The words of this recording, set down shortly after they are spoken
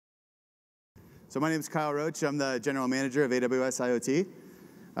So my name is Kyle Roach. I'm the general manager of AWS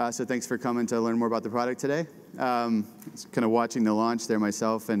IoT. So thanks for coming to learn more about the product today. I was kind of watching the launch there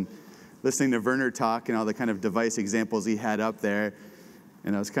myself and listening to Werner talk and all the kind of device examples he had up there.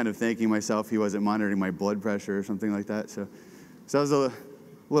 And I was kind of thanking myself he wasn't monitoring my blood pressure or something like that. So that was a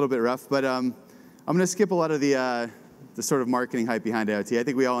little bit rough. But I'm going to skip a lot of the sort of marketing hype behind IoT. I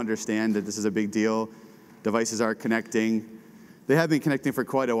think we all understand that this is a big deal. Devices are connecting. They have been connecting for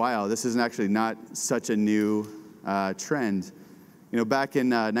quite a while. This is actually not such a new trend. You know, back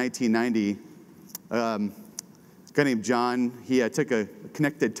in 1990, a guy named John, he took a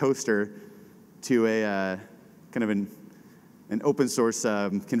connected toaster to a kind of an open source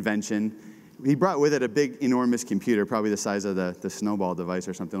convention. He brought with it a big, enormous computer, probably the size of the Snowball device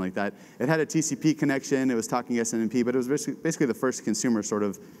or something like that. It had a TCP connection. It was talking SNMP, but it was basically the first consumer sort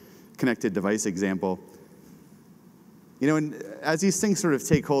of connected device example. You know, and as these things sort of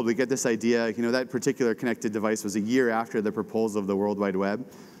take hold, we get this idea, you know, that particular connected device was a year after the proposal of the World Wide Web.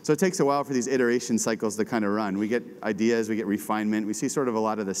 So it takes a while for these iteration cycles to kind of run. We get ideas, we get refinement, we see sort of a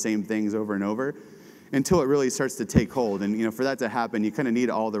lot of the same things over and over until it really starts to take hold. And, you know, for that to happen, you kind of need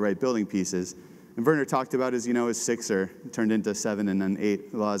all the right building pieces. And Werner talked about, as you know, his 6 turned into 7 and then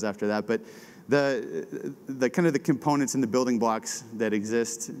 8 laws after that. But the kind of the components and the building blocks that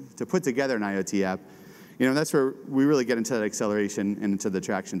exist to put together an IoT app, you know, that's where we really get into that acceleration and into the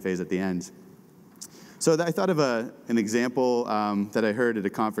traction phase at the end. So I thought of an example that I heard at a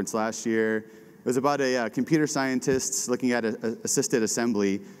conference last year. It was about a computer scientist looking at assisted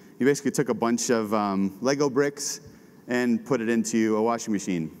assembly. He basically took a bunch of Lego bricks and put it into a washing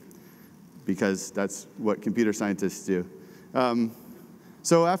machine, because that's what computer scientists do.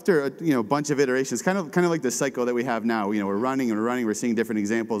 So after a bunch of iterations, kind of like the cycle that we have now, you know, we're running and we're running, we're seeing different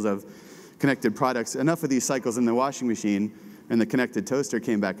examples of connected products. Enough of these cycles in the washing machine, and the connected toaster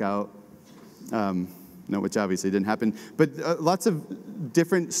came back out, which obviously didn't happen. But lots of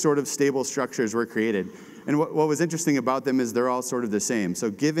different sort of stable structures were created. And what was interesting about them is they're all sort of the same.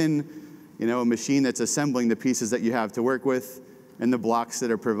 So given, you know, a machine that's assembling the pieces that you have to work with and the blocks that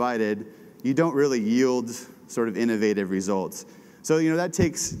are provided, you don't really yield sort of innovative results. So, you know, that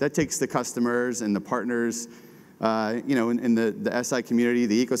takes the customers and the partners, you know, in the SI community,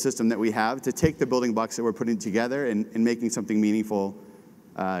 the ecosystem that we have, to take the building blocks that we're putting together and making something meaningful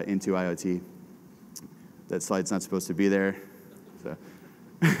into IoT. That slide's not supposed to be there. So,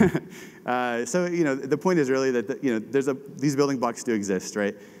 so you know, the point is really that you know, these building blocks do exist,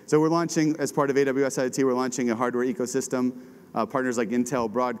 right? So we're launching, as part of AWS IoT, we're launching a hardware ecosystem. Partners like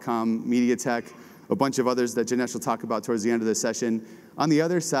Intel, Broadcom, MediaTek, a bunch of others that Janesh will talk about towards the end of the session. On the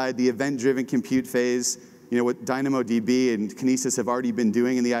other side, the event-driven compute phase, you know, what DynamoDB and Kinesis have already been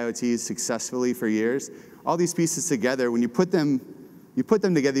doing in the IoT successfully for years. All these pieces together, when you put them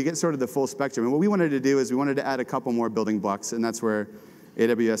together, you get sort of the full spectrum. And what we wanted to do is we wanted to add a couple more building blocks, and that's where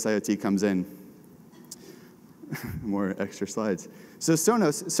AWS IoT comes in. More extra slides. So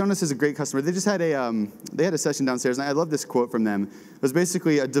Sonos is a great customer. They just had a session downstairs, and I love this quote from them. It was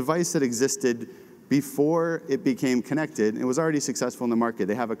basically a device that existed before it became connected. It was already successful in the market.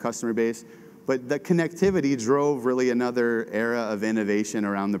 They have a customer base. But the connectivity drove really another era of innovation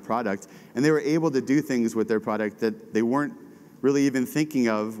around the product. And they were able to do things with their product that they weren't really even thinking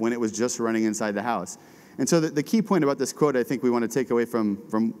of when it was just running inside the house. And so the key point about this quote I think we want to take away from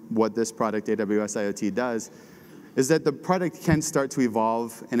what this product, AWS IoT, does, is that the product can start to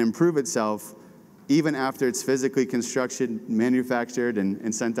evolve and improve itself even after it's physically constructed, manufactured,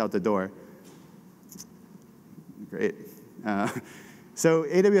 and sent out the door. Great. So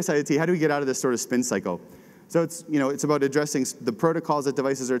AWS IoT, how do we get out of this sort of spin cycle? So it's about addressing the protocols that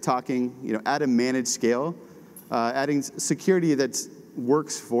devices are talking, you know, at a managed scale, adding security that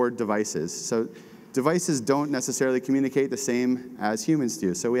works for devices. So devices don't necessarily communicate the same as humans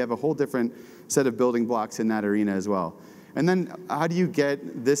do. So we have a whole different set of building blocks in that arena as well. And then how do you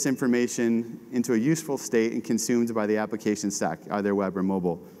get this information into a useful state and consumed by the application stack, either web or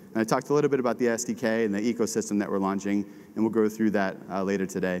mobile? And I talked a little bit about the SDK and the ecosystem that we're launching, and we'll go through that later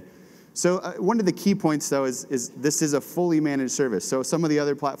today. So one of the key points, though, is this is a fully managed service. So some of the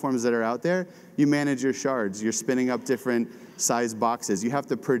other platforms that are out there, you manage your shards. You're spinning up different size boxes. You have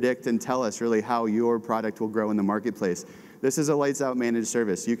to predict and tell us really how your product will grow in the marketplace. This is a lights-out managed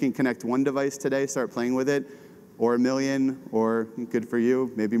service. You can connect one device today, start playing with it, or 1 million, or good for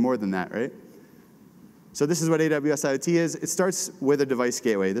you, maybe more than that, right? So this is what AWS IoT is. It starts with a device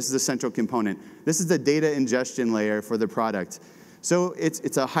gateway. This is a central component. This is the data ingestion layer for the product. So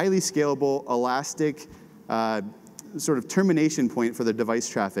it's a highly scalable, elastic sort of termination point for the device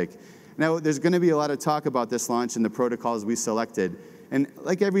traffic. Now, there's going to be a lot of talk about this launch and the protocols we selected. And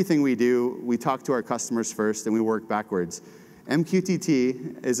like everything we do, we talk to our customers first and we work backwards.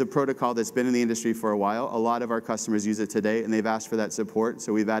 MQTT is a protocol that's been in the industry for a while. A lot of our customers use it today, and they've asked for that support,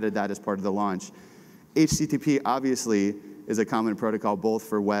 so we've added that as part of the launch. HTTP, obviously, is a common protocol both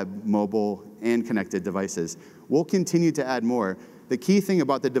for web, mobile, and connected devices. We'll continue to add more. The key thing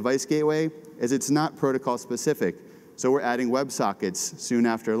about the device gateway is it's not protocol specific. So we're adding WebSockets soon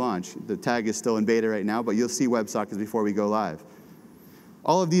after launch. The tag is still in beta right now, but you'll see WebSockets before we go live.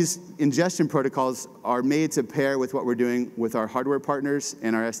 All of these ingestion protocols are made to pair with what we're doing with our hardware partners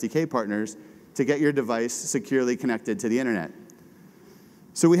and our SDK partners to get your device securely connected to the internet.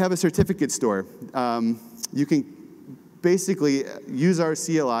 So we have a certificate store. You can basically use our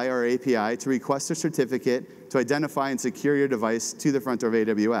CLI, our API, to request a certificate to identify and secure your device to the front door of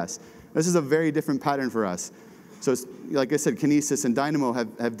AWS. This is a very different pattern for us. So like I said, Kinesis and Dynamo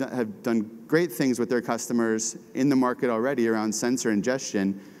have done great things with their customers in the market already around sensor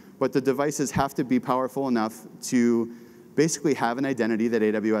ingestion, but the devices have to be powerful enough to basically have an identity that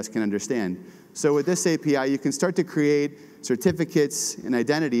AWS can understand. So with this API, you can start to create certificates and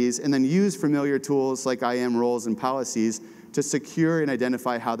identities and then use familiar tools like IAM roles and policies to secure and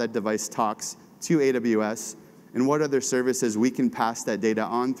identify how that device talks to AWS and what other services we can pass that data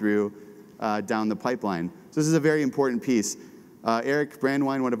on through down the pipeline. So this is a very important piece. Eric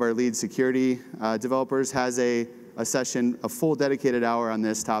Brandwine, one of our lead security developers, has a session, a full dedicated hour on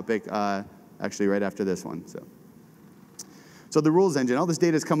this topic, actually right after this one. So the rules engine, all this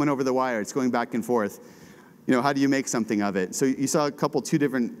data is coming over the wire. It's going back and forth. You know, how do you make something of it? So you saw two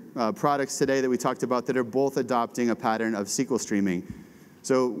different products today that we talked about that are both adopting a pattern of SQL streaming.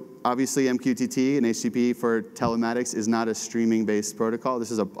 So obviously MQTT and HTTP for telematics is not a streaming-based protocol.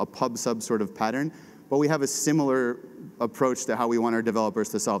 This is a pub-sub sort of pattern, but we have a similar approach to how we want our developers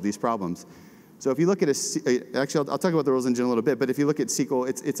to solve these problems. So if you look at actually I'll talk about the rules engine a little bit, but if you look at SQL,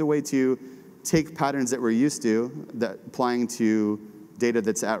 it's a way to take patterns that we're used to, that applying to data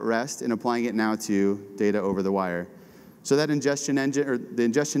that's at rest and applying it now to data over the wire. So that ingestion engine, or the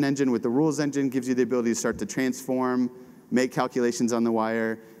ingestion engine with the rules engine, gives you the ability to start to transform, make calculations on the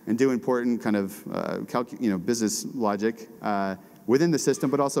wire, and do important kind of business logic within the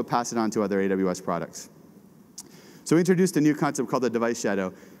system, but also pass it on to other AWS products. So we introduced a new concept called the device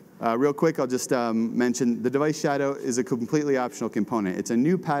shadow. Real quick, I'll just mention the device shadow is a completely optional component. It's a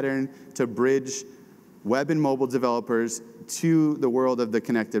new pattern to bridge web and mobile developers to the world of the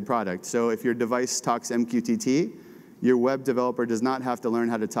connected product. So if your device talks MQTT, your web developer does not have to learn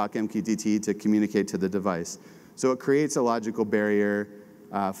how to talk MQTT to communicate to the device. So it creates a logical barrier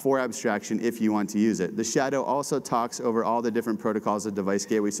for abstraction if you want to use it. The shadow also talks over all the different protocols the device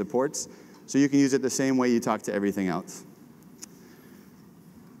gateway supports, so you can use it the same way you talk to everything else.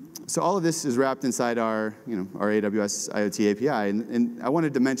 So all of this is wrapped inside our AWS IoT API, and I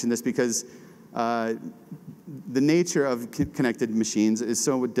wanted to mention this because the nature of connected machines is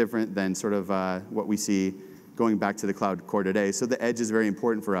so different than sort of what we see going back to the cloud core today. So the edge is very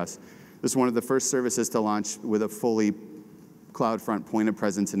important for us. This is one of the first services to launch with a fully CloudFront point of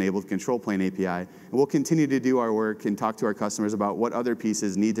presence enabled control plane API. And we'll continue to do our work and talk to our customers about what other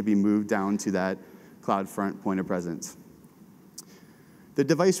pieces need to be moved down to that CloudFront point of presence. The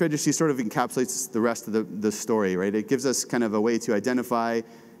device registry sort of encapsulates the rest of the story, right? It gives us kind of a way to identify,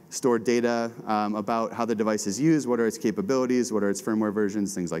 store data about how the device is used, what are its capabilities, what are its firmware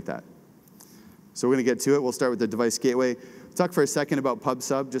versions, things like that. So we're going to get to it. We'll start with the device gateway. Talk for a second about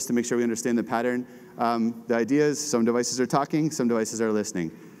pub-sub, just to make sure we understand the pattern. The idea is some devices are talking, some devices are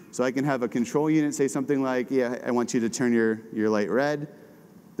listening. So I can have a control unit say something like, yeah, I want you to turn your light red.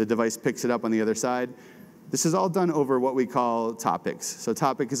 The device picks it up on the other side. This is all done over what we call topics. So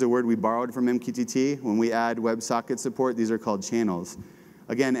topic is a word we borrowed from MQTT. When we add WebSocket support, these are called channels.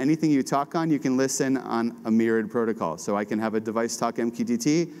 Again, anything you talk on, you can listen on a mirrored protocol. So I can have a device talk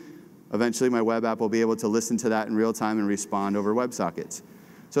MQTT. Eventually, my web app will be able to listen to that in real time and respond over WebSockets.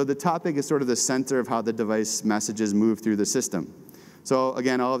 So the topic is sort of the center of how the device messages move through the system. So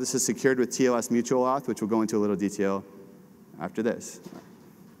again, all of this is secured with TLS mutual auth, which we'll go into a little detail after this.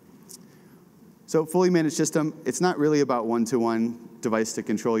 So fully managed system, it's not really about one-to-one device to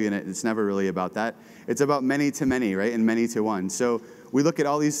control unit. It's never really about that. It's about many-to-many, right, and many-to-one. So we look at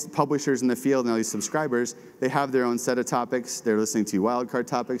all these publishers in the field and all these subscribers. They have their own set of topics. They're listening to wildcard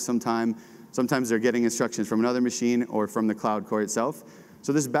topics sometimes. Sometimes they're getting instructions from another machine or from the cloud core itself.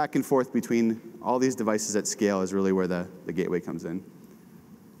 So this back and forth between all these devices at scale is really where the gateway comes in.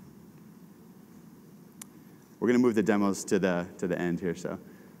 We're going to move the demos to the end here. So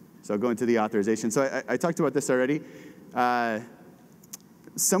I'll go into the authorization. So I talked about this already.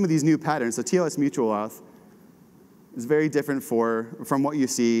 Some of these new patterns, so TLS mutual auth, is very different from what you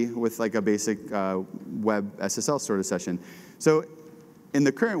see with like a basic web SSL sort of session. So in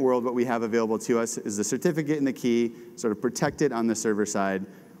the current world, what we have available to us is the certificate and the key sort of protected on the server side.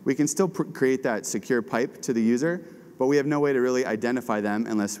 We can still create that secure pipe to the user, but we have no way to really identify them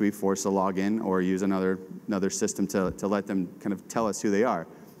unless we force a login or use another system to let them kind of tell us who they are.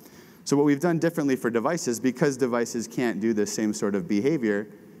 So what we've done differently for devices, because devices can't do the same sort of behavior,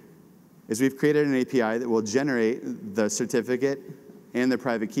 is we've created an API that will generate the certificate and the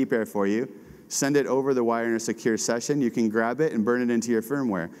private key pair for you, send it over the wire in a secure session. You can grab it and burn it into your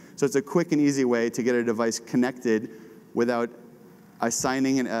firmware. So it's a quick and easy way to get a device connected without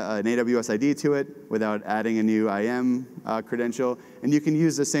assigning an AWS ID to it, without adding a new IAM credential. And you can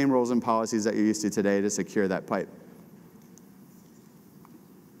use the same rules and policies that you're used to today to secure that pipe.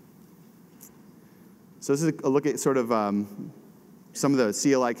 So this is a look at sort of some of the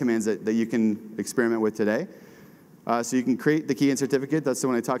CLI commands that you can experiment with today. So you can create the key and certificate. That's the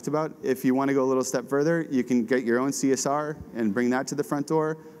one I talked about. If you want to go a little step further, you can get your own CSR and bring that to the front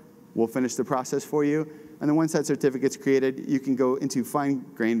door. We'll finish the process for you. And then once that certificate's created, you can go into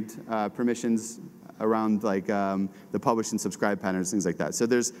fine-grained permissions around like the publish and subscribe patterns, things like that. So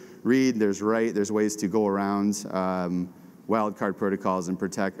there's read, there's write, there's ways to go around wildcard protocols and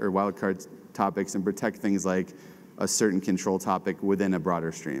protect, or wildcard topics and protect things like a certain control topic within a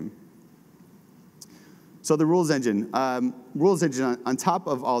broader stream. So the rules engine. Rules engine, on top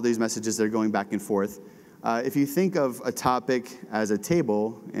of all these messages that are going back and forth, if you think of a topic as a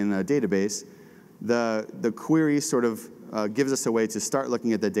table in a database, the query sort of gives us a way to start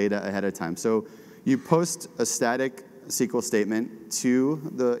looking at the data ahead of time. So you post a static SQL statement to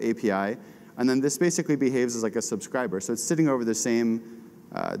the API, and then this basically behaves as like a subscriber. So it's sitting over the same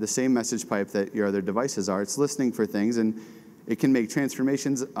message pipe that your other devices are. It's listening for things, and it can make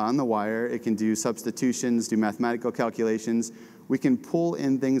transformations on the wire. It can do substitutions, do mathematical calculations. We can pull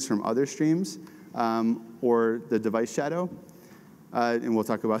in things from other streams or the device shadow. And we'll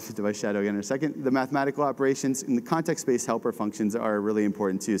talk about the device shadow again in a second. The mathematical operations and the context-based helper functions are really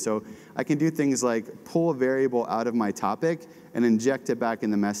important too. So I can do things like pull a variable out of my topic and inject it back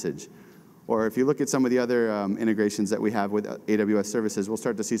in the message. Or if you look at some of the other integrations that we have with AWS services, we'll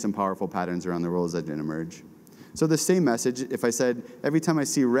start to see some powerful patterns around the rules engine emerge. So the same message, if I said, every time I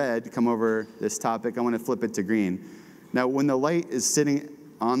see red come over this topic, I want to flip it to green. Now, when the light is sitting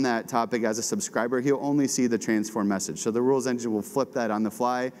on that topic as a subscriber, he'll only see the transform message. So the rules engine will flip that on the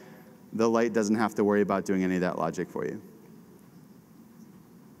fly. The light doesn't have to worry about doing any of that logic for you.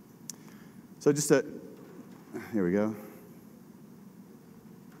 So just here we go.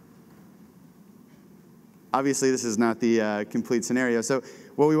 Obviously, this is not the complete scenario. So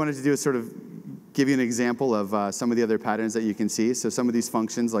what we wanted to do is sort of give you an example of some of the other patterns that you can see. So some of these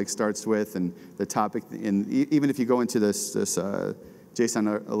functions, like starts with and the topic, and even if you go into this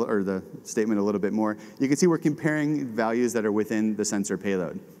JSON or the statement a little bit more, you can see we're comparing values that are within the sensor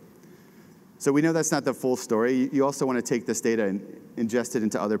payload. So we know that's not the full story. You also want to take this data and ingest it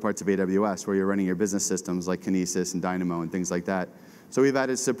into other parts of AWS where you're running your business systems like Kinesis and Dynamo and things like that. So we've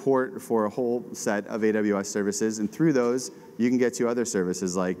added support for a whole set of AWS services, and through those, you can get to other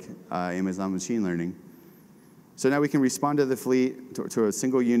services like Amazon Machine Learning. So now we can respond to the fleet, to a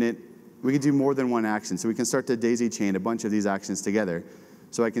single unit. We can do more than one action. So we can start to daisy chain a bunch of these actions together.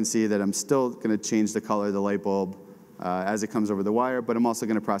 So I can see that I'm still going to change the color of the light bulb as it comes over the wire, but I'm also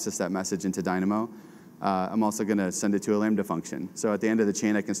going to process that message into Dynamo. I'm also going to send it to a Lambda function. So at the end of the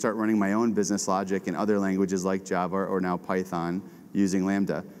chain, I can start running my own business logic in other languages like Java or now Python using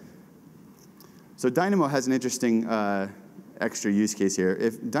Lambda. So Dynamo has an interesting extra use case here.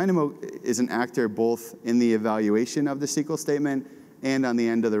 If Dynamo is an actor both in the evaluation of the SQL statement and on the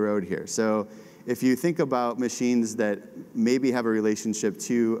end of the road here. So if you think about machines that maybe have a relationship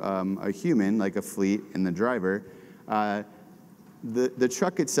to a human, like a fleet and the driver, the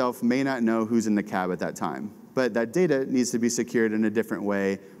truck itself may not know who's in the cab at that time. But that data needs to be secured in a different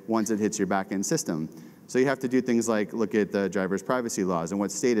way once it hits your back-end system. So you have to do things like look at the driver's privacy laws and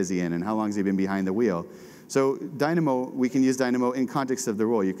what state is he in and how long has he been behind the wheel. So Dynamo, we can use Dynamo in context of the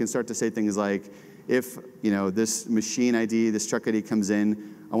role. You can start to say things like, if this machine ID, this truck ID comes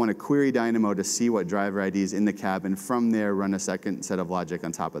in, I want to query Dynamo to see what driver ID is in the cab, and from there run a second set of logic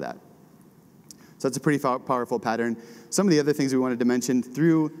on top of that. So that's a pretty powerful pattern. Some of the other things we wanted to mention,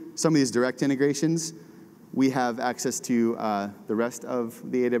 through some of these direct integrations, we have access to the rest of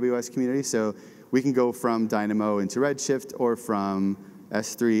the AWS community. So we can go from Dynamo into Redshift or from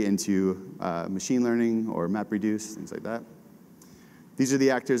S3 into machine learning or MapReduce, things like that. These are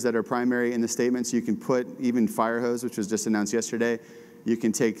the actors that are primary in the statements. You can put even Firehose, which was just announced yesterday. You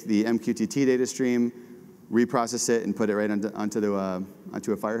can take the MQTT data stream, reprocess it, and put it right onto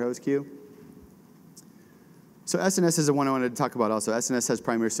a fire hose queue. So SNS is the one I wanted to talk about also. SNS has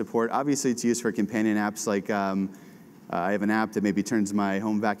primary support. Obviously, it's used for companion apps like I have an app that maybe turns my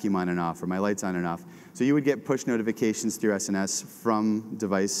home vacuum on and off or my lights on and off. So you would get push notifications through SNS from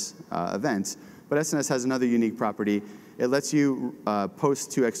device events. But SNS has another unique property. It lets you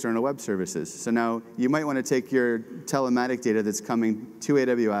post to external web services. So now you might want to take your telematic data that's coming to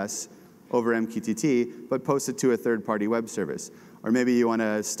AWS over MQTT, but post it to a third-party web service. Or maybe you want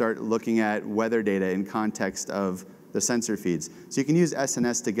to start looking at weather data in context of the sensor feeds. So you can use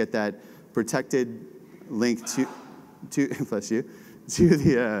SNS to get that protected link bless you,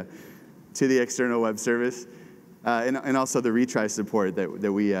 to the external web service, and also the retry support that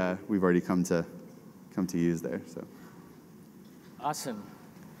we've already come to use there. So. Awesome.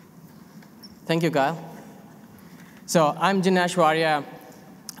 Thank you, Kyle. So I'm Jinesh Warrior.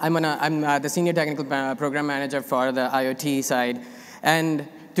 I'm the Senior Technical Program Manager for the IoT side. And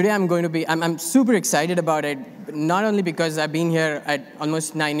today I'm super excited about it, not only because I've been here at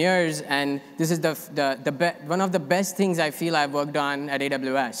almost 9 years, and this is one of the best things I feel I've worked on at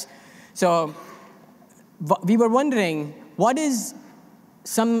AWS. So we were wondering, what is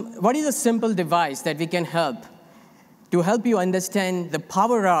a simple device that we can help you understand the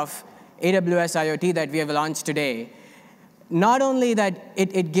power of AWS IoT that we have launched today? Not only that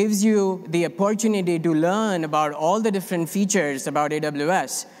it gives you the opportunity to learn about all the different features about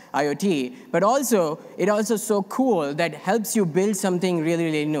AWS IoT, but also it's so cool that helps you build something really,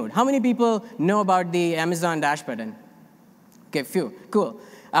 really new. How many people know about the Amazon dash button? Okay, few, cool.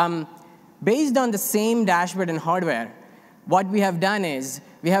 Based on the same dash button hardware, what we have done is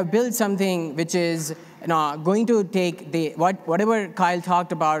we have built something which is going to take whatever Kyle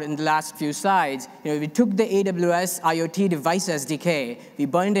talked about in the last few slides. We took the AWS IoT device SDK, we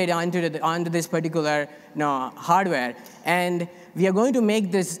burned it onto this particular hardware, and we are going to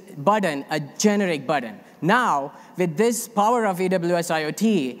make this button a generic button. Now, with this power of AWS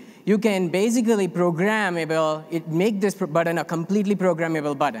IoT, you can basically make this button a completely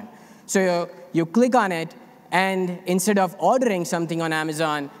programmable button. So you click on it, and instead of ordering something on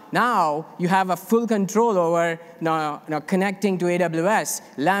Amazon, now you have a full control over connecting to AWS,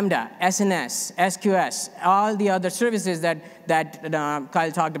 Lambda, SNS, SQS, all the other services that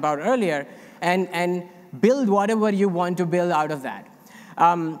Kyle talked about earlier, and build whatever you want to build out of that.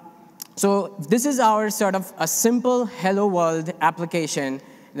 So this is our sort of a simple hello world application.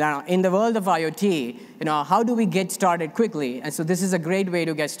 Now, in the world of IoT, how do we get started quickly? And so this is a great way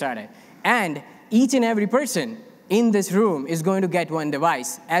to get started. And each and every person in this room is going to get one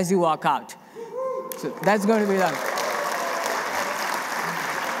device as you walk out. So that's going to be done.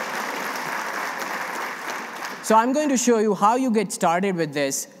 So I'm going to show you how you get started with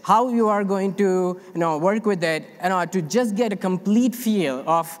this, how you are going to work with it, to just get a complete feel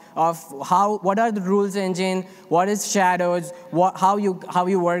of what are the rules engine, what is shadows, how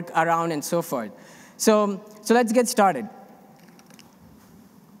you work around, and so forth. So let's get started.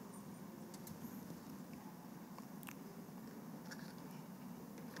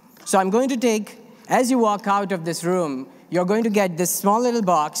 So I'm going to take, as you walk out of this room, you're going to get this small little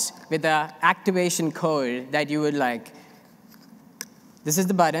box with the activation code that you would like. This is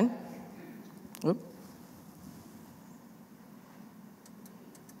the button. Oop.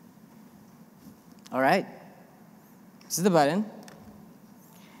 All right. This is the button.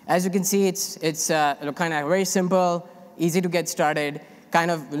 As you can see, it's kind of very simple, easy to get started.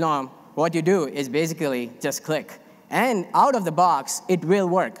 Kind of, what you do is basically just click. And out of the box, it will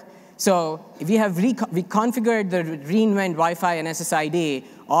work. So we configured the reinvent Wi-Fi and SSID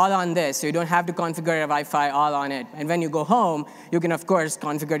all on this, so you don't have to configure a Wi-Fi all on it. And when you go home, you can, of course,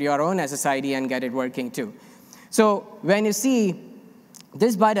 configure your own SSID and get it working, too. So when you see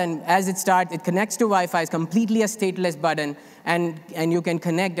this button, as it starts, it connects to Wi-Fi. It's completely a stateless button, and you can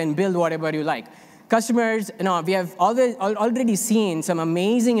connect and build whatever you like. Customers, we have already seen some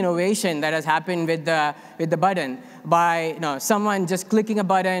amazing innovation that has happened with the button by someone just clicking a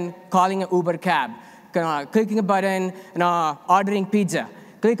button, calling an Uber cab, clicking a button, ordering pizza,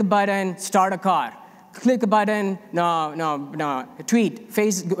 click a button, start a car, click a button, tweet,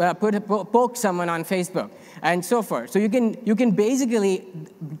 poke someone on Facebook, and so forth. So you can basically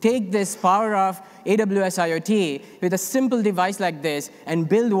take this power of AWS IoT with a simple device like this and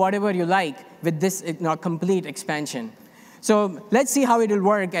build whatever you like with this complete expansion. So let's see how it will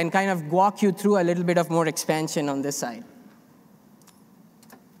work and kind of walk you through a little bit of more expansion on this side.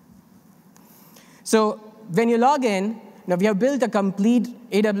 So when you log in, Now, we have built a complete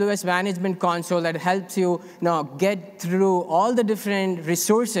AWS management console that helps you get through all the different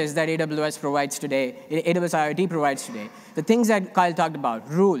resources that AWS provides today, AWS IoT provides today. The things that Kyle talked about,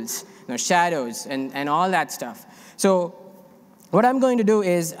 rules, shadows, and all that stuff. So what I'm going to do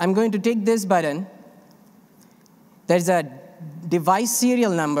is I'm going to take this button. There's a device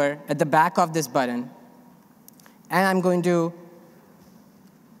serial number at the back of this button. And I'm going to,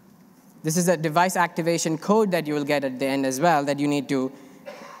 this is a device activation code that you will get at the end as well that you need to.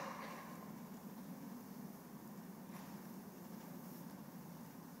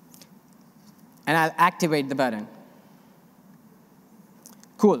 And I'll activate the button.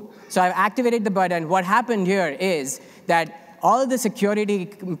 Cool. So I've activated the button. What happened here is that all the security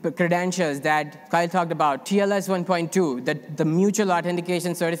credentials that Kyle talked about, TLS 1.2, the mutual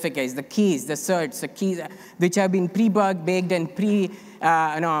authentication certificates, the keys, the certs, the keys, which have been pre-baked and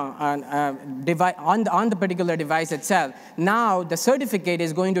on the particular device itself. Now the certificate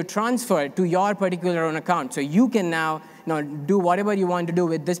is going to transfer to your particular own account. So you can now do whatever you want to do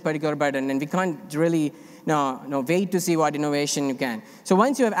with this particular button. And we can't really wait to see what innovation you can. So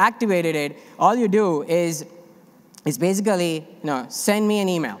once you have activated it, all you do is basically send me an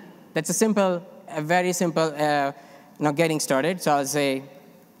email. That's a very simple getting started. So I'll say,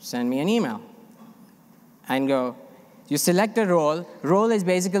 send me an email. And go, you select a role. Role is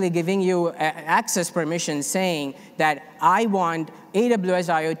basically giving you access permission saying that I want AWS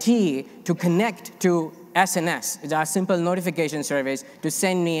IoT to connect to SNS, it's our simple notification service, to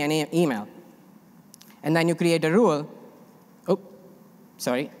send me an email. And then you create a rule. Oh,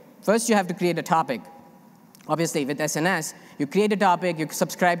 sorry. First you have to create a topic. Obviously, with SNS, you create a topic, you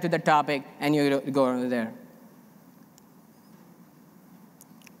subscribe to the topic, and you go over there.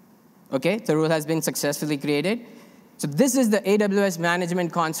 OK, the rule has been successfully created. So this is the AWS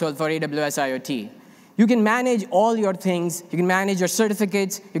management console for AWS IoT. You can manage all your things. You can manage your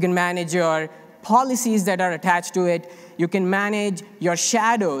certificates. You can manage your policies that are attached to it. You can manage your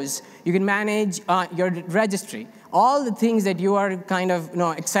shadows. You can manage your registry. All the things that you are kind of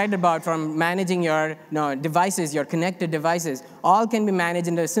excited about from managing your devices, your connected devices, all can be managed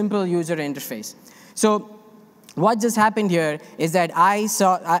in a simple user interface. So what just happened here is that I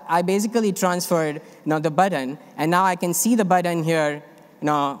basically transferred the button, and now I can see the button here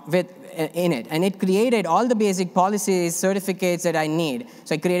in it. And it created all the basic policies, certificates that I need.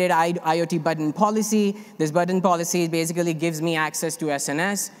 So I created IoT button policy. This button policy basically gives me access to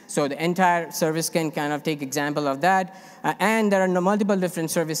SNS. So the entire service can kind of take example of that. And there are multiple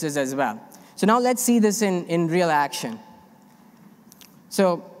different services as well. So now let's see this in real action.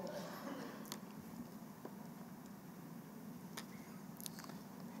 So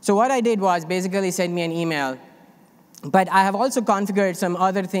what I did was basically send me an email. But I have also configured some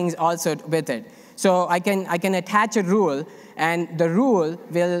other things also with it. So I can attach a rule, and the rule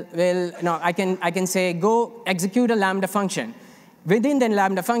I can say go execute a Lambda function. Within the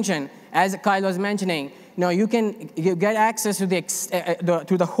Lambda function, as Kyle was mentioning, you get access to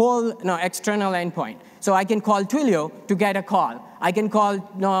the whole external endpoint. So I can call Twilio to get a call. I can call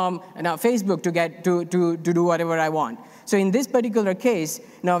Facebook to do whatever I want. So in this particular case,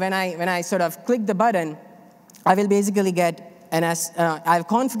 when I sort of click the button, I will basically get I've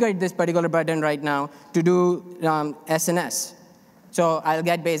configured this particular button right now to do SNS. So I'll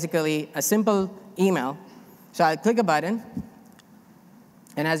get basically a simple email. So I'll click a button,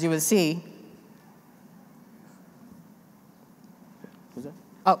 and as you will see,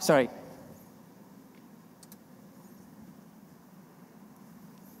 oh, sorry.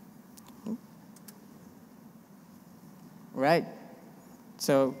 Right.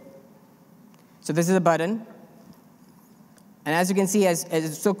 So this is a button. And as you can see, as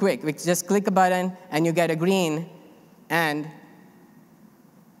it's so quick, we just click a button, and you get a green, and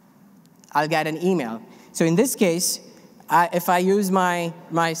I'll get an email. So in this case, if I use my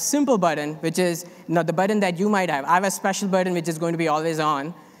simple button, which is the button that you might have, I have a special button which is going to be always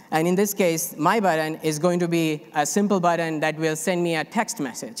on. And in this case, my button is going to be a simple button that will send me a text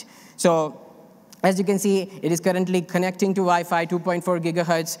message. So as you can see, it is currently connecting to Wi-Fi 2.4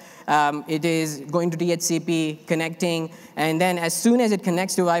 gigahertz. It is going to DHCP, connecting. And then as soon as it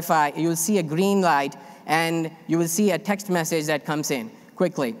connects to Wi-Fi, you'll see a green light, and you will see a text message that comes in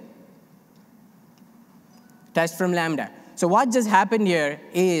quickly. Test from Lambda. So what just happened here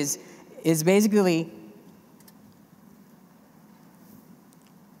is basically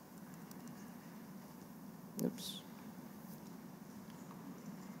oops.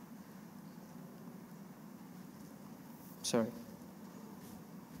 Sorry.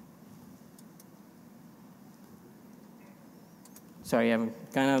 Sorry, I'm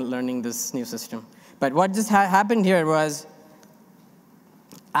kind of learning this new system. But what just happened here was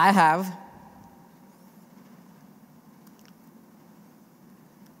I have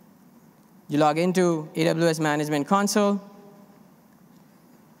you log into AWS Management Console.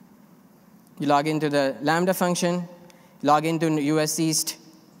 You log into the Lambda function, log into US East.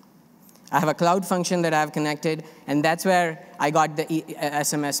 I have a cloud function that I've connected, and that's where I got the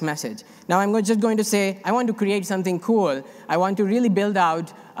SMS message. Now I'm just going to say, I want to create something cool. I want to really build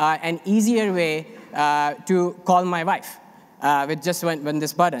out an easier way to call my wife with just one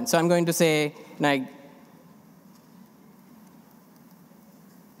this button. So I'm going to say, like,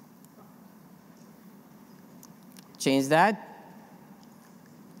 change that.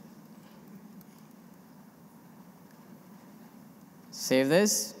 Save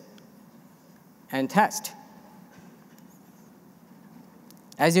this, and test.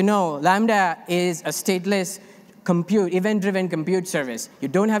 As you know, Lambda is a stateless compute, event-driven compute service. You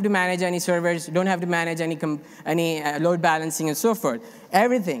don't have to manage any servers. You don't have to manage any load balancing and so forth.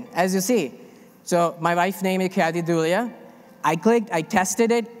 Everything, as you see. So my wife's name is Kathy Dulia. I clicked, I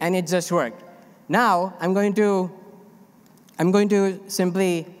tested it, and it just worked. Now I'm going to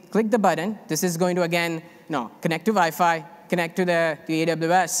simply click the button. This is going to, again, connect to Wi-Fi, connect to the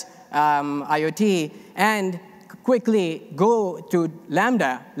AWS IoT, and quickly go to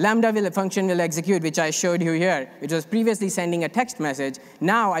Lambda. Lambda function will execute, which I showed you here, which was previously sending a text message.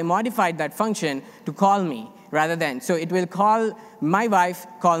 Now I modified that function to call me rather than. So it will call my wife,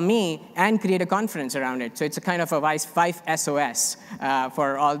 call me, and create a conference around it. So it's a kind of a wife SOS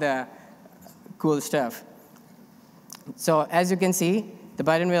for all the cool stuff. So as you can see, the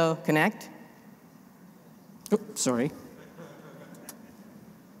button will connect. Oops, sorry.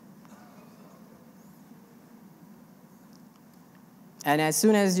 And as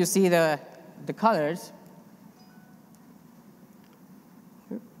soon as you see the colors,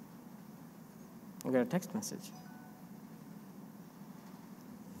 you get a text message.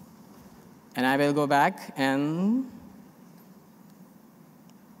 And I will go back and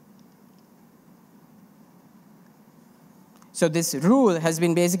so this rule has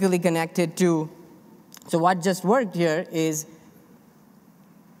been basically connected to, so what just worked here is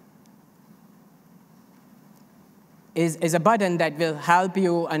a button that will help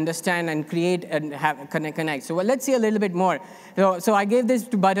you understand and create and connect. So let's see a little bit more. So I gave this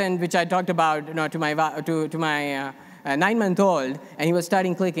button, which I talked about, to my 9-month-old, and he was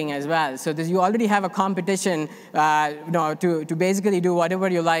starting clicking as well. So you already have a competition, to basically do whatever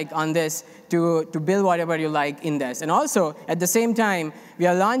you like on this, to build whatever you like in this. And also, at the same time, we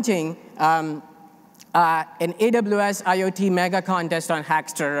are launching an AWS IoT mega contest on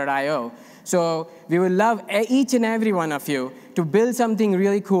Hackster.io. So we would love each and every one of you to build something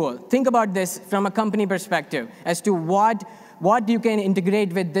really cool. Think about this from a company perspective as to what you can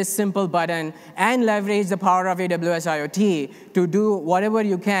integrate with this simple button and leverage the power of AWS IoT to do whatever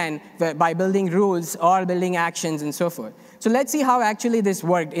you can by building rules or building actions and so forth. So let's see how actually this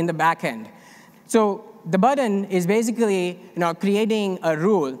worked in the back end. So the button is basically creating a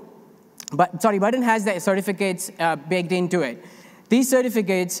rule. Button has the certificates baked into it. These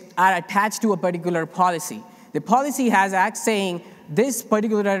certificates are attached to a particular policy. The policy has saying this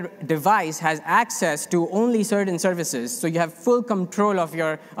particular device has access to only certain services, so you have full control of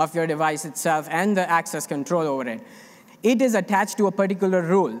your device itself and the access control over it. It is attached to a particular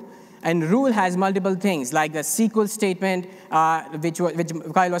rule, and rule has multiple things, like the SQL statement, which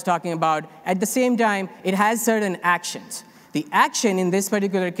Kyle was talking about. At the same time, it has certain actions. The action in this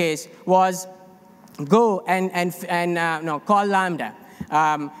particular case was go and call Lambda.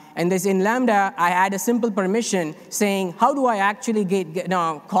 And this in Lambda, I had a simple permission saying, how do I actually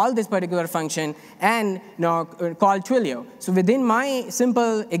call this particular function and call Twilio? So within my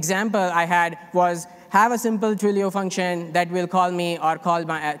simple example I had was have a simple Twilio function that will call me or call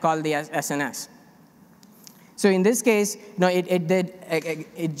the SNS. So in this case,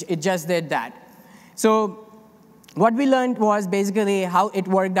 it just did that. So what we learned was basically how it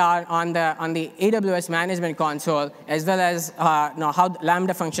worked out on the AWS Management Console, as well as how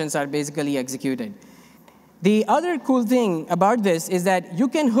Lambda functions are basically executed. The other cool thing about this is that you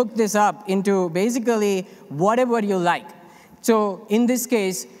can hook this up into basically whatever you like. So in this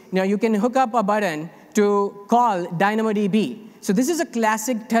case, you can hook up a button to call DynamoDB. So this is a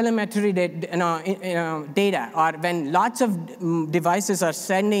classic telemetry data, or when lots of devices are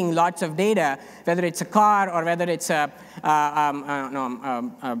sending lots of data, whether it's a car or whether it's a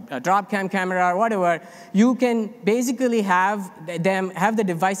drop cam camera or whatever, you can basically have the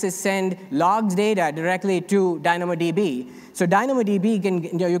devices send logs data directly to DynamoDB. So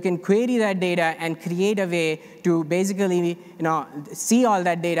DynamoDB you can query that data and create a way to basically see all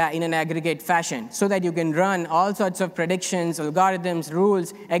that data in an aggregate fashion so that you can run all sorts of predictions, algorithms,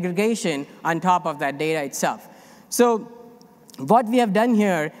 rules, aggregation on top of that data itself. So what we have done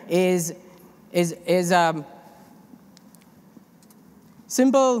here is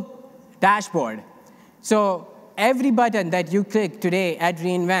simple dashboard. So every button that you click today at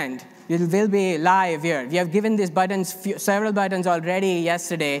reInvent, it will be live here. We have given these buttons, several buttons already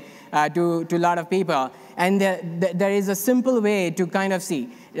yesterday to a lot of people. And there is a simple way to kind of see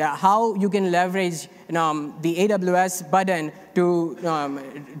how you can leverage the AWS button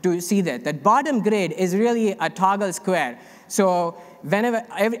to see that. The bottom grid is really a toggle square. So when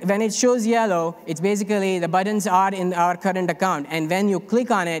it shows yellow, it's basically the buttons are in our current account. And when you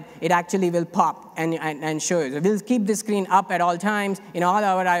click on it, it actually will pop and show you. So we'll keep the screen up at all times in all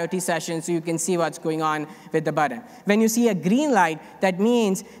our IoT sessions so you can see what's going on with the button. When you see a green light, that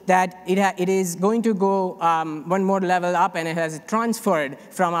means that it is going to go one more level up, and it has transferred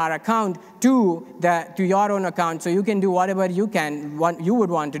from our account to your own account, so you can do whatever you would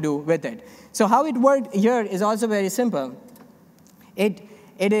want to do with it. So how it worked here is also very simple. It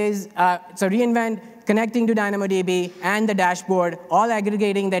is so reInvent connecting to DynamoDB and the dashboard, all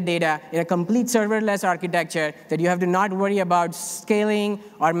aggregating that data in a complete serverless architecture that you have to not worry about scaling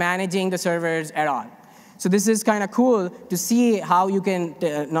or managing the servers at all. So this is kind of cool to see how you can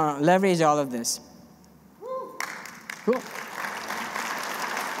leverage all of this. Cool.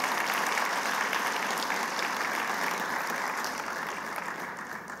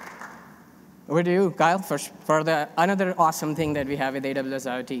 Over to you, Kyle, for another awesome thing that we have with AWS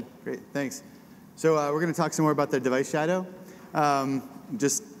IoT. Great, thanks. So we're going to talk some more about the device shadow.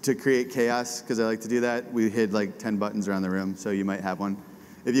 Just to create chaos, because I like to do that, we hid like 10 buttons around the room, so you might have one.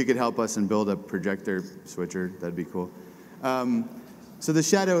 If you could help us and build a projector switcher, that'd be cool. So the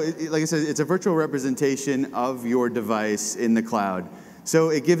shadow, like I said, it's a virtual representation of your device in the cloud. So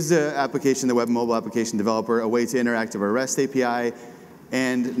it gives the application, the web and mobile application developer, a way to interact with a REST API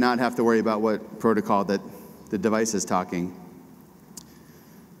and not have to worry about what protocol that the device is talking.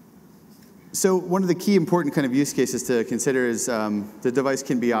 So one of the key important kind of use cases to consider is the device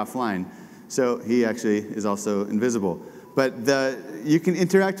can be offline. So he actually is also invisible. But you can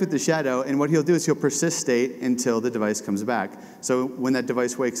interact with the shadow, and what he'll do is he'll persist state until the device comes back. So when that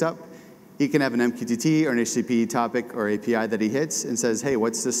device wakes up, he can have an MQTT or an HTTP topic or API that he hits and says, hey,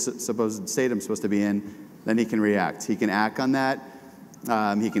 what's this supposed state I'm supposed to be in? Then he can react. He can act on that.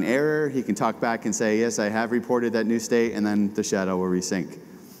 He can error. He can talk back and say, yes, I have reported that new state, and then the shadow will resync.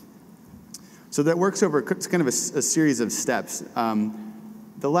 So that works over kind of a series of steps.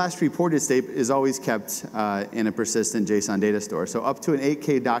 The last reported state is always kept in a persistent JSON data store. So up to an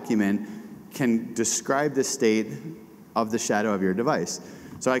 8K document can describe the state of the shadow of your device.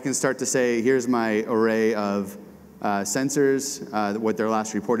 So I can start to say, here's my array of sensors, what their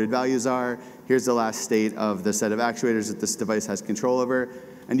last reported values are. Here's the last state of the set of actuators that this device has control over.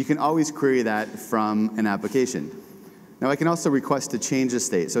 And you can always query that from an application. Now, I can also request to change the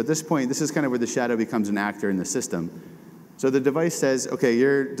state. So at this point, this is kind of where the shadow becomes an actor in the system. So the device says, OK,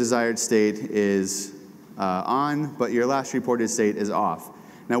 your desired state is on, but your last reported state is off.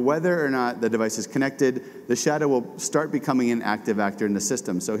 Now, whether or not the device is connected, the shadow will start becoming an active actor in the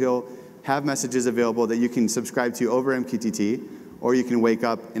system. So he'll have messages available that you can subscribe to over MQTT, or you can wake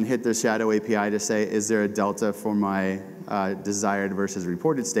up and hit the shadow API to say, is there a delta for my desired versus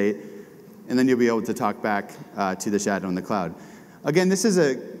reported state? And then you'll be able to talk back to the shadow in the cloud. Again, this is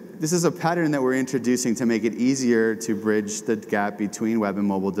a pattern that we're introducing to make it easier to bridge the gap between web and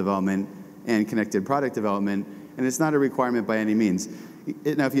mobile development and connected product development, and it's not a requirement by any means.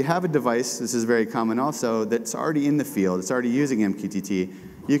 Now, if you have a device, this is very common also, that's already in the field, it's already using MQTT,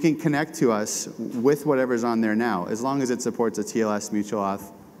 you can connect to us with whatever's on there now, as long as it supports a TLS mutual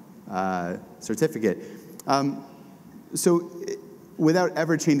auth certificate. So without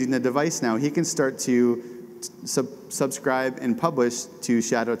ever changing the device now, he can start to subscribe and publish to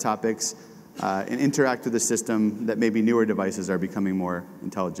shadow topics and interact with the system that maybe newer devices are becoming more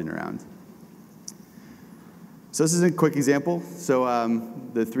intelligent around. So this is a quick example. So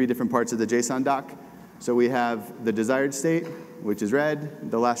the 3 different parts of the JSON doc. So we have the desired state, which is red,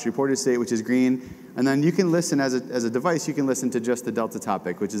 the last reported state, which is green, and then you can listen as a device, you can listen to just the delta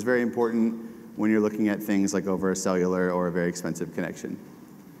topic, which is very important when you're looking at things like over a cellular or a very expensive connection.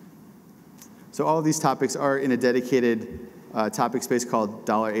 So all of these topics are in a dedicated topic space called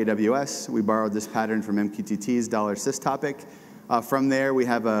 $AWS. We borrowed this pattern from MQTT's $sys topic. From there, we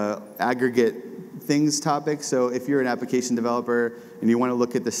have a aggregate things topic. So if you're an application developer and you want to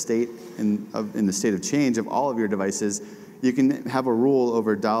look at the state in the state of change of all of your devices, you can have a rule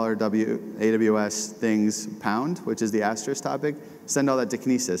over $AWS things pound, which is the asterisk topic, send all that to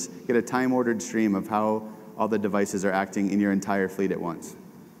Kinesis, get a time-ordered stream of how all the devices are acting in your entire fleet at once.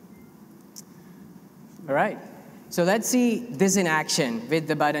 All right. So let's see this in action with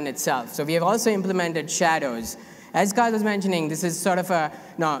the button itself. So we have also implemented shadows. As Kyle was mentioning, this is sort of a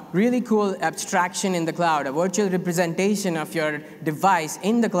really cool abstraction in the cloud, a virtual representation of your device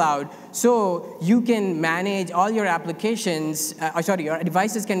in the cloud, so you can manage all your applications, your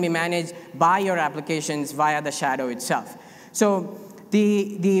devices can be managed by your applications via the shadow itself. So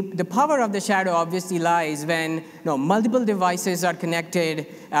the power of the shadow obviously lies when multiple devices are connected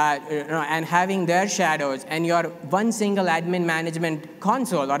and having their shadows, and your one single admin management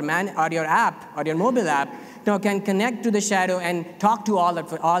console or your app or your mobile app can connect to the shadow and talk to all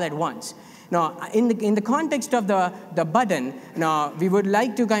at once. Now, in the context of the button, we would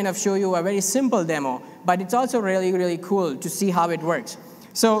like to kind of show you a very simple demo, but it's also really, really cool to see how it works.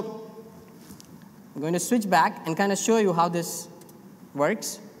 So I'm going to switch back and kind of show you how this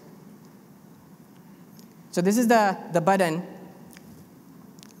works. So this is the button.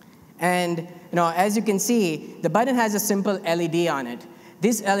 And as you can see, the button has a simple LED on it.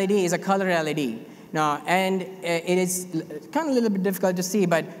 This LED is a color LED. And it is kind of a little bit difficult to see,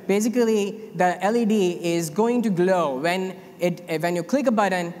 but basically the LED is going to glow when you click a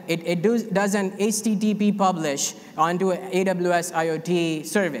button. It does an HTTP publish onto an AWS IoT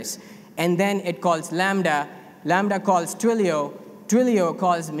service, and then it calls Lambda. Lambda calls Twilio. Twilio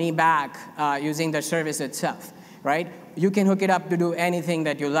calls me back using the service itself, right? You can hook it up to do anything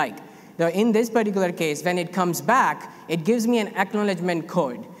that you like. Now, in this particular case, when it comes back, it gives me an acknowledgement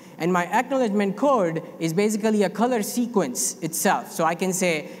code. And my acknowledgement code is basically a color sequence itself. So I can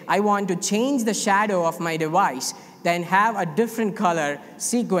say, I want to change the shadow of my device, then have a different color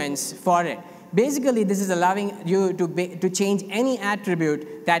sequence for it. Basically, this is allowing you to change any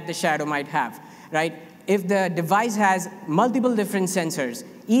attribute that the shadow might have, right? If the device has multiple different sensors,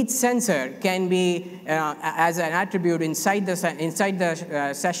 each sensor can be as an attribute inside the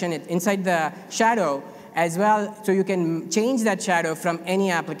shadow as well, so you can change that shadow from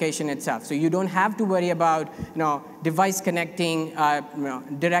any application itself. So you don't have to worry about device connecting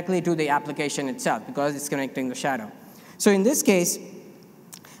directly to the application itself, because it's connecting the shadow. So in this case,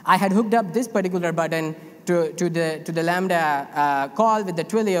 I had hooked up this particular button to the Lambda call with the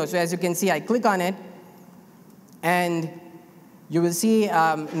Twilio. So as you can see, I click on it, and you will see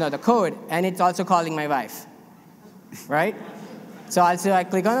the code, and it's also calling my wife, right? So I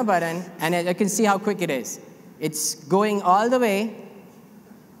click on the button, and you can see how quick it is. It's going all the way.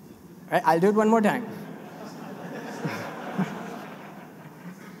 Right, I'll do it one more time.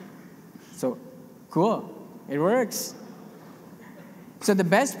 So cool, it works. So the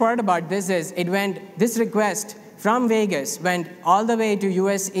best part about this is this request from Vegas went all the way to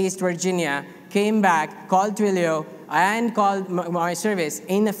US East Virginia, came back, called Twilio, and called my service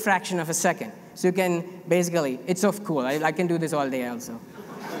in a fraction of a second. So you can basically, it's so cool. I can do this all day also.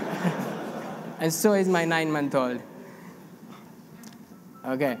 And so is my 9-month-old.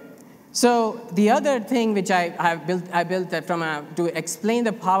 Okay. So the other thing which I built to explain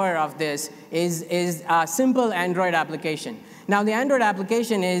the power of this is a simple Android application. Now the Android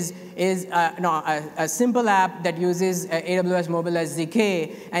application is a simple app that uses AWS Mobile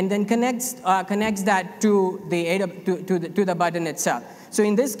SDK and then connects that to the button itself. So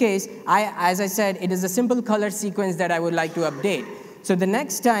in this case, as I said, it is a simple color sequence that I would like to update. So the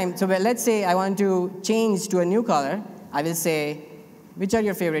next time, let's say I want to change to a new color. I will say, which are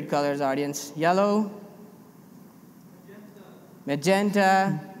your favorite colors, audience? Yellow,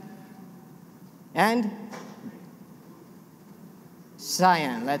 magenta, and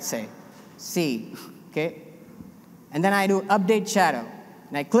cyan, let's say, C, okay? And then I do update shadow,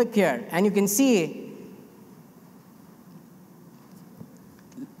 and I click here, and you can see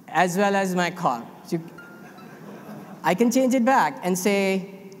as well as my call. So I can change it back and say,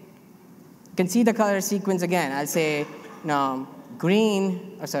 you can see the color sequence again. I'll say,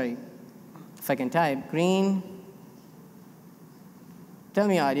 green, if I can type, green, tell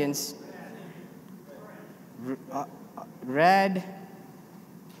me audience, red,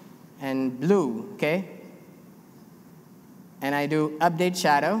 and blue, okay? And I do update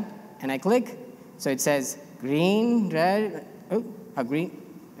shadow, and I click, so it says green, red, green,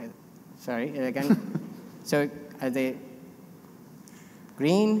 sorry, again. So the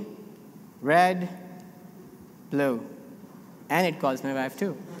green, red, blue, and it calls my wife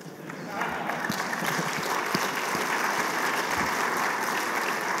too.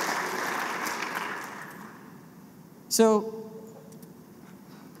 So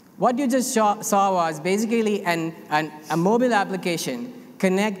what you just saw was basically a mobile application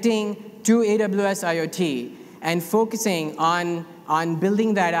connecting to AWS IoT and focusing on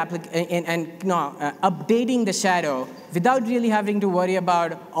building that application and updating the shadow without really having to worry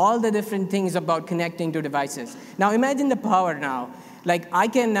about all the different things about connecting to devices. Now imagine the power now. Like I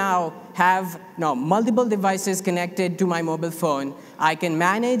can now have multiple devices connected to my mobile phone. I can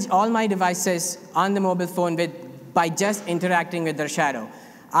manage all my devices on the mobile phone by just interacting with their shadow.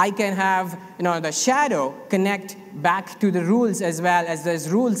 I can have the shadow connect back to the rules as well as those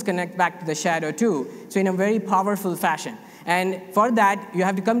rules connect back to the shadow too. So in a very powerful fashion. And for that, you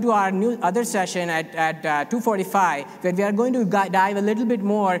have to come to our other session at 2:45, where we are going to dive a little bit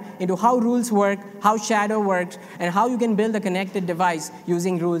more into how rules work, how shadow works, and how you can build a connected device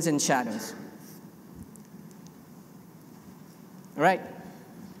using rules and shadows. All right.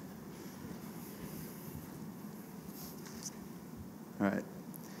 All right.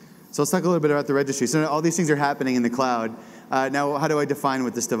 So let's talk a little bit about the registry. So all these things are happening in the cloud. Now, how do I define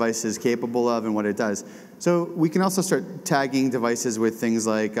what this device is capable of and what it does? So we can also start tagging devices with things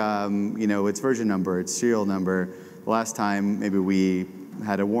like, its version number, its serial number. The last time, maybe we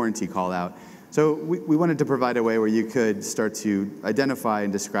had a warranty call out. So we wanted to provide a way where you could start to identify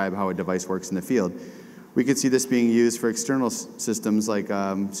and describe how a device works in the field. We could see this being used for external systems like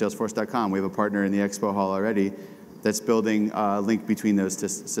Salesforce.com. We have a partner in the expo hall already that's building a link between those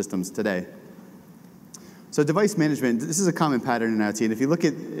systems today. So device management, this is a common pattern in IoT, and if you look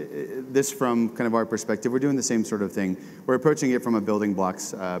at this from kind of our perspective, we're doing the same sort of thing. We're approaching it from a building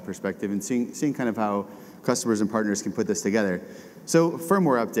blocks perspective and seeing kind of how customers and partners can put this together. So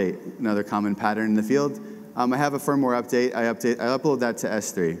firmware update, another common pattern in the field. I have a firmware update, I upload that to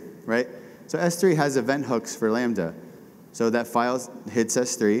S3, right? So S3 has event hooks for Lambda. So that file hits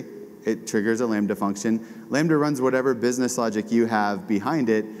S3, it triggers a Lambda function. Lambda runs whatever business logic you have behind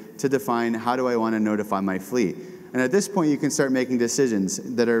it to define how do I want to notify my fleet. And at this point, you can start making decisions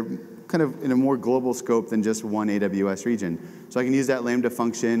that are kind of in a more global scope than just one AWS region. So I can use that Lambda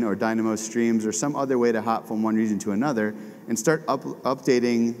function or Dynamo streams or some other way to hop from one region to another and start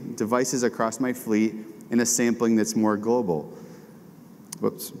updating devices across my fleet in a sampling that's more global.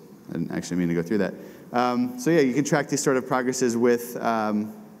 Whoops, I didn't actually mean to go through that. So yeah, you can track these sort of progresses with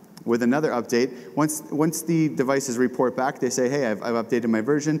another update. Once the devices report back, they say, hey, I've updated my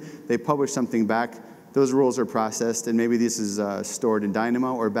version. They publish something back. Those rules are processed, and maybe this is stored in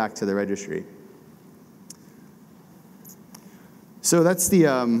Dynamo or back to the registry. So that's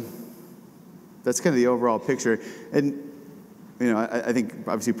kind of the overall picture. And I think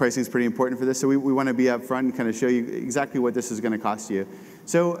obviously pricing is pretty important for this, so we want to be upfront and kind of show you exactly what this is going to cost you.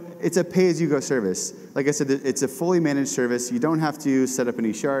 So it's a pay-as-you-go service. Like I said, it's a fully managed service. You don't have to set up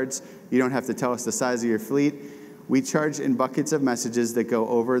any shards. You don't have to tell us the size of your fleet. We charge in buckets of messages that go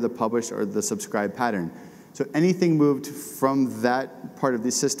over the publish or the subscribe pattern. So anything moved from that part of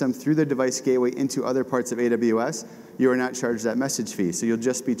the system through the device gateway into other parts of AWS, you are not charged that message fee. So you'll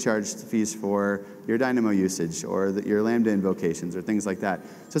just be charged fees for your Dynamo usage or your Lambda invocations or things like that.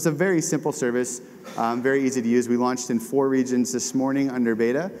 So it's a very simple service, very easy to use. We launched in 4 regions this morning under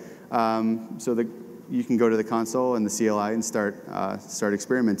beta, so that you can go to the console and the CLI and start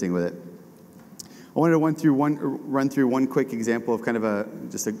experimenting with it. I wanted to run through one quick example of kind of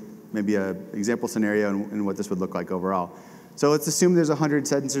maybe a example scenario and what this would look like overall. So let's assume there's 100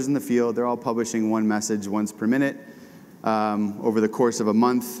 sensors in the field. They're all publishing one message once per minute. Over the course of a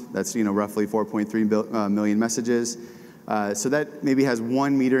month, that's roughly 4.3 million messages. So that maybe has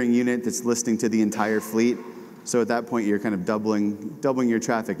one metering unit that's listening to the entire fleet. So at that point, you're kind of doubling your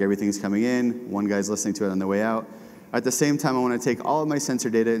traffic. Everything's coming in. One guy's listening to it on the way out. At the same time, I want to take all of my sensor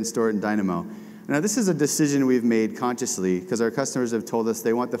data and store it in Dynamo. Now, this is a decision we've made consciously because our customers have told us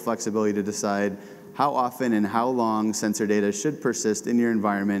they want the flexibility to decide how often and how long sensor data should persist in your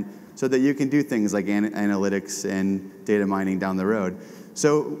environment so that you can do things like analytics and data mining down the road.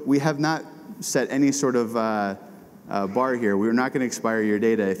 So we have not set any sort of bar here. We're not going to expire your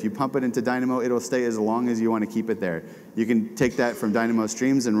data. If you pump it into Dynamo, it'll stay as long as you want to keep it there. You can take that from Dynamo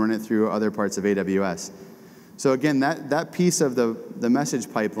streams and run it through other parts of AWS. So again, that piece of the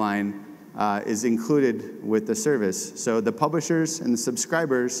message pipeline is included with the service. So the publishers and the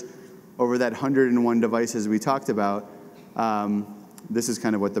subscribers over that 101 devices we talked about, this is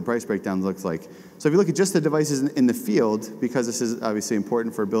kind of what the price breakdown looks like. So if you look at just the devices in the field, because this is obviously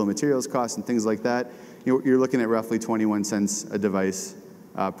important for bill of materials costs and things like that, you're looking at roughly 21 cents a device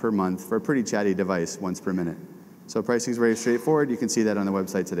per month for a pretty chatty device once per minute. So pricing is very straightforward. You can see that on the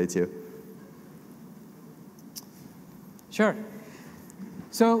website today too. Sure.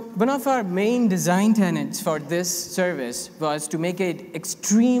 So one of our main design tenets for this service was to make it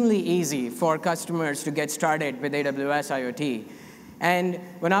extremely easy for customers to get started with AWS IoT. And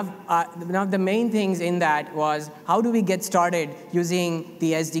one of the main things in that was, how do we get started using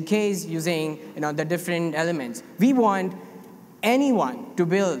the SDKs, using the different elements? We want anyone to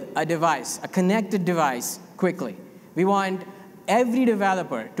build a device, a connected device, quickly. We want every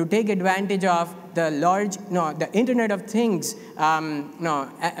developer to take advantage of the Internet of Things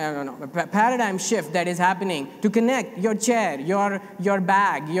paradigm shift that is happening to connect your chair, your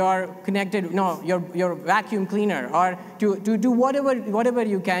bag, your connected, your vacuum cleaner, or to do whatever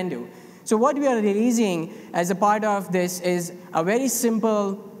you can do. So what we are releasing as a part of this is a very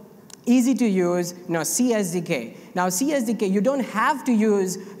simple, easy to use C SDK. Now C SDK, you don't have to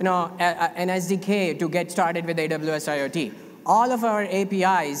use an SDK to get started with AWS IoT. All of our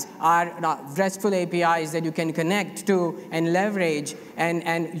APIs are RESTful APIs that you can connect to and leverage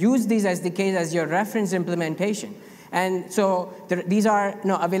and use these SDKs as your reference implementation. And so these are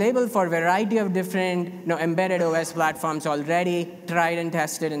available for a variety of different embedded OS platforms already, tried and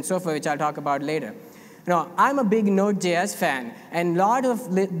tested and so forth, which I'll talk about later. I'm a big Node.js fan, and lot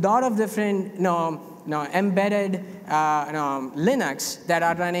of different embedded Linux that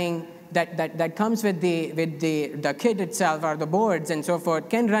are running that comes with the kit itself or the boards and so forth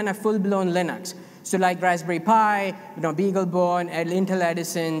can run a full-blown Linux. So like Raspberry Pi, BeagleBone, and Intel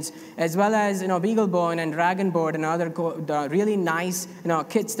Edisons, as well as BeagleBone and Dragonboard and other really nice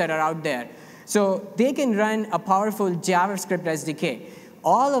kits that are out there. So they can run a powerful JavaScript SDK.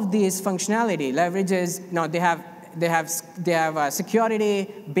 All of these functionality leverages, they have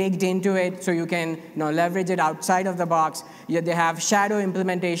security baked into it, so you can leverage it outside of the box. They have shadow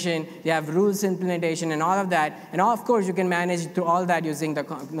implementation, they have rules implementation, and all of that. And of course, you can manage through all that using the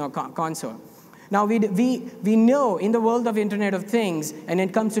console. Now, we know in the world of Internet of Things, and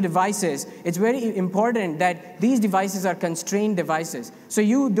it comes to devices, it's very important that these devices are constrained devices. So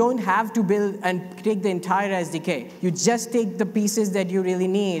you don't have to build and take the entire SDK. You just take the pieces that you really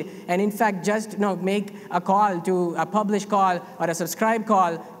need, and in fact, just make a call to a publish call or a subscribe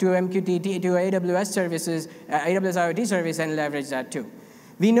call to MQTT, to AWS services, AWS IoT service, and leverage that too.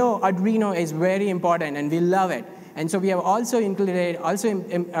 We know Arduino is very important, and we love it. And so we have also included,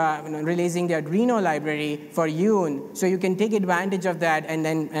 releasing the Arduino library for Yun, so you can take advantage of that and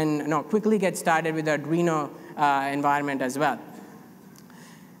then quickly get started with the Arduino environment as well.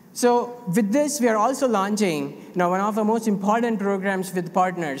 So with this, we are also launching one of the most important programs with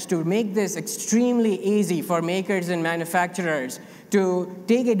partners to make this extremely easy for makers and manufacturers to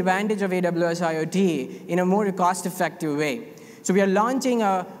take advantage of AWS IoT in a more cost-effective way. So we are launching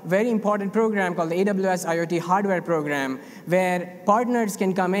a very important program called the AWS IoT Hardware Program, where partners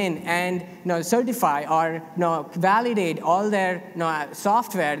can come in and certify or validate all their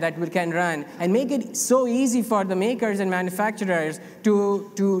software that we can run and make it so easy for the makers and manufacturers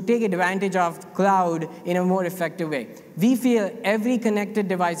to take advantage of cloud in a more effective way. We feel every connected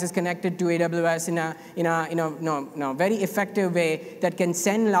device is connected to AWS in a very effective way that can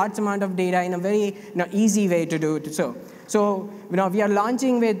send large amount of data in a very easy way to do it so. So we are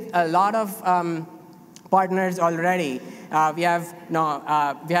launching with a lot of partners already. We have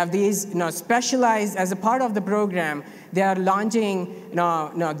these specialized as a part of the program. They are launching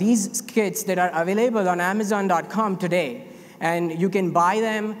these kits that are available on Amazon.com today. And you can buy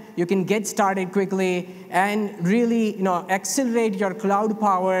them, you can get started quickly, and really accelerate your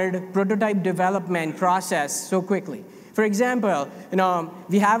cloud-powered prototype development process so quickly. For example,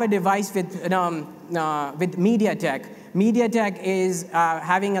 we have a device with MediaTek. MediaTek is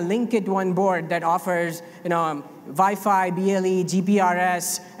having a Link-It One board that offers Wi-Fi, BLE,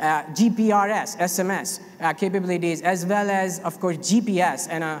 GPRS, SMS capabilities, as well as, of course, GPS.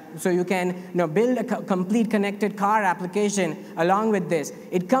 And so you can build a complete connected car application along with this.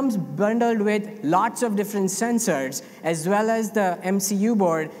 It comes bundled with lots of different sensors, as well as the MCU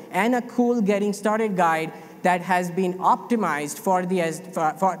board, and a cool getting started guide that has been optimized for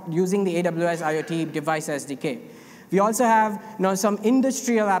using the AWS IoT device SDK. We also have some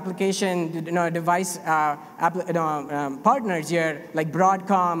industrial application device partners here, like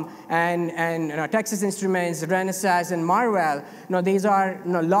Broadcom and Texas Instruments, Renesas, and Marvell. These are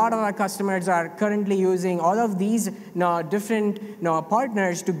a lot of our customers are currently using all of these different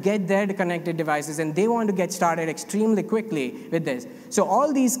partners to get their connected devices, and they want to get started extremely quickly with this. So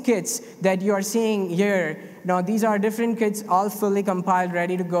all these kits that you are seeing here, these are different kits, all fully compiled,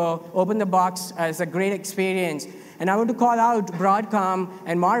 ready to go. Open the box. It's a great experience. And I want to call out Broadcom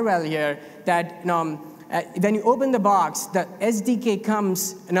and Marvell here that when you open the box, the SDK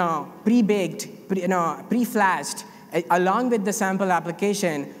comes pre-baked, pre-flashed, along with the sample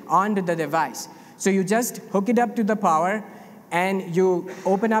application onto the device. So you just hook it up to the power, and you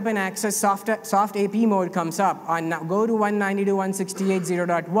open up and access soft AP mode comes up. Go to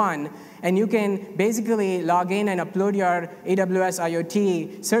 192.168.0.1, and you can basically log in and upload your AWS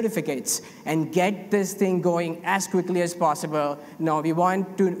IoT certificates and get this thing going as quickly as possible. Now, we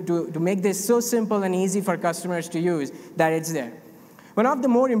want to make this so simple and easy for customers to use that it's there. One of the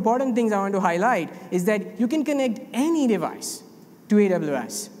more important things I want to highlight is that you can connect any device to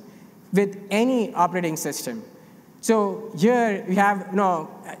AWS with any operating system. So here we have,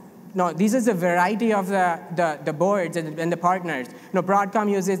 this is a variety of the boards and the partners. Broadcom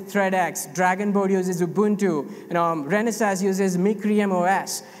uses ThreadX, DragonBoard uses Ubuntu, Renesas uses Micrium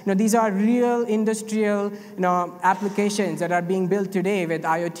OS. These are real industrial applications that are being built today with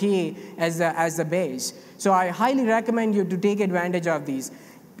IoT as the base. So I highly recommend you to take advantage of these.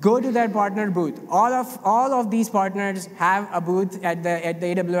 Go to their partner booth. All of these partners have a booth at the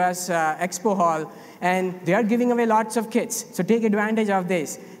AWS Expo Hall, and they are giving away lots of kits. So take advantage of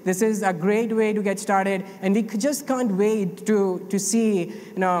this. This is a great way to get started, and we just can't wait to see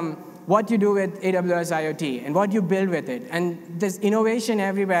what you do with AWS IoT and what you build with it. And there's innovation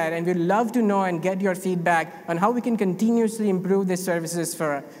everywhere, and we'd love to know and get your feedback on how we can continuously improve these services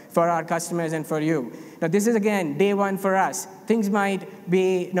for our customers and for you. Now, this is, again, day one for us. Things might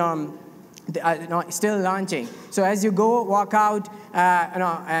be still launching. So as you go, walk out,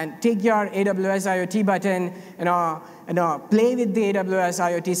 and take your AWS IoT button, play with the AWS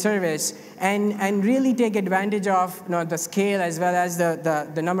IoT service, and really take advantage of the scale as well as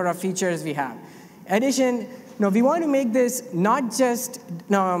the number of features we have. In addition, we want to make this not just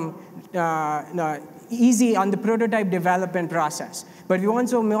easy on the prototype development process, but we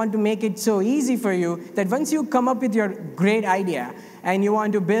also want to make it so easy for you that once you come up with your great idea and you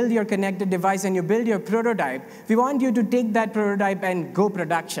want to build your connected device and you build your prototype, we want you to take that prototype and go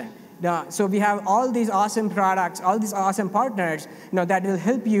production. So we have all these awesome products, all these awesome partners that will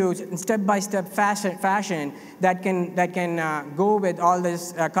help you in step-by-step fashion that can go with all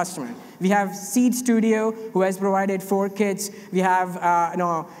this customer. We have Seed Studio, who has provided 4 kits. We have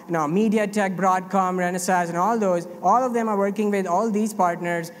MediaTek, Broadcom, Renesas, and all those. All of them are working with all these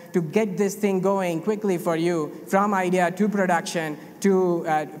partners to get this thing going quickly for you from idea to production,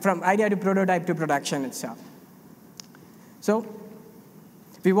 from idea to prototype to production itself. So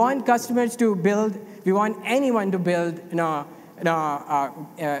we want customers to build, we want anyone to build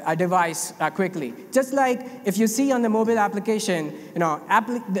a device quickly. Just like if you see on the mobile application,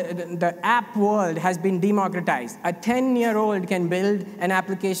 the app world has been democratized. A 10-year-old can build an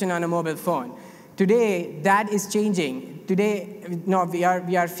application on a mobile phone. Today, that is changing. Today, we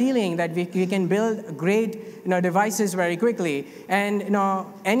are feeling that we can build great devices very quickly, and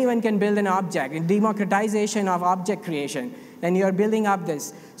anyone can build an object. Democratization of object creation. And you're building up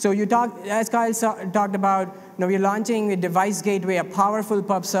this. So as Kyle talked about, we're launching with Device Gateway, a powerful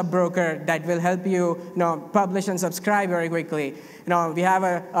pub sub broker that will help you publish and subscribe very quickly. We have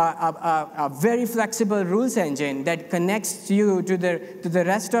a very flexible rules engine that connects you to the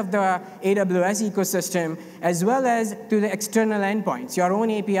rest of the AWS ecosystem, as well as to the external endpoints, your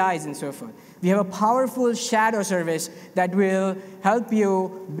own APIs and so forth. We have a powerful shadow service that will help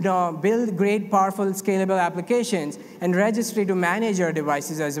you build great, powerful, scalable applications and registry to manage your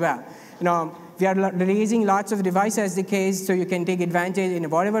devices as well. We are releasing lots of device SDKs so you can take advantage in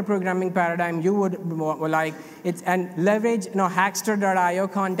whatever programming paradigm you would like. And leverage Hackster.io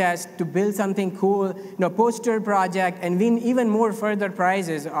contest to build something cool, poster project, and win even more further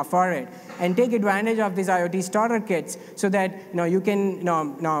prizes for it. And take advantage of these IoT starter kits so that you can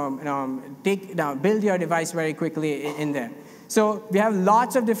build your device very quickly in there. So we have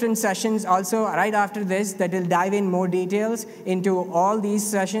lots of different sessions also right after this that will dive in more details into all these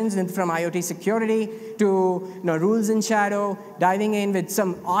sessions, from IoT security to rules in shadow, diving in with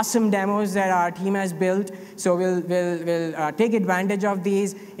some awesome demos that our team has built. So we'll take advantage of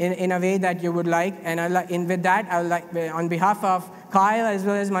these in a way that you would like. And with that, I would like, on behalf of Kyle as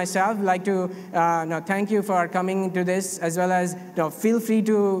well as myself, like to thank you for coming to this, as well as feel free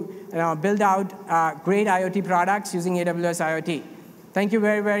to build out great IoT products using AWS IoT. Thank you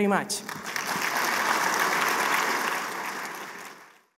very, very much.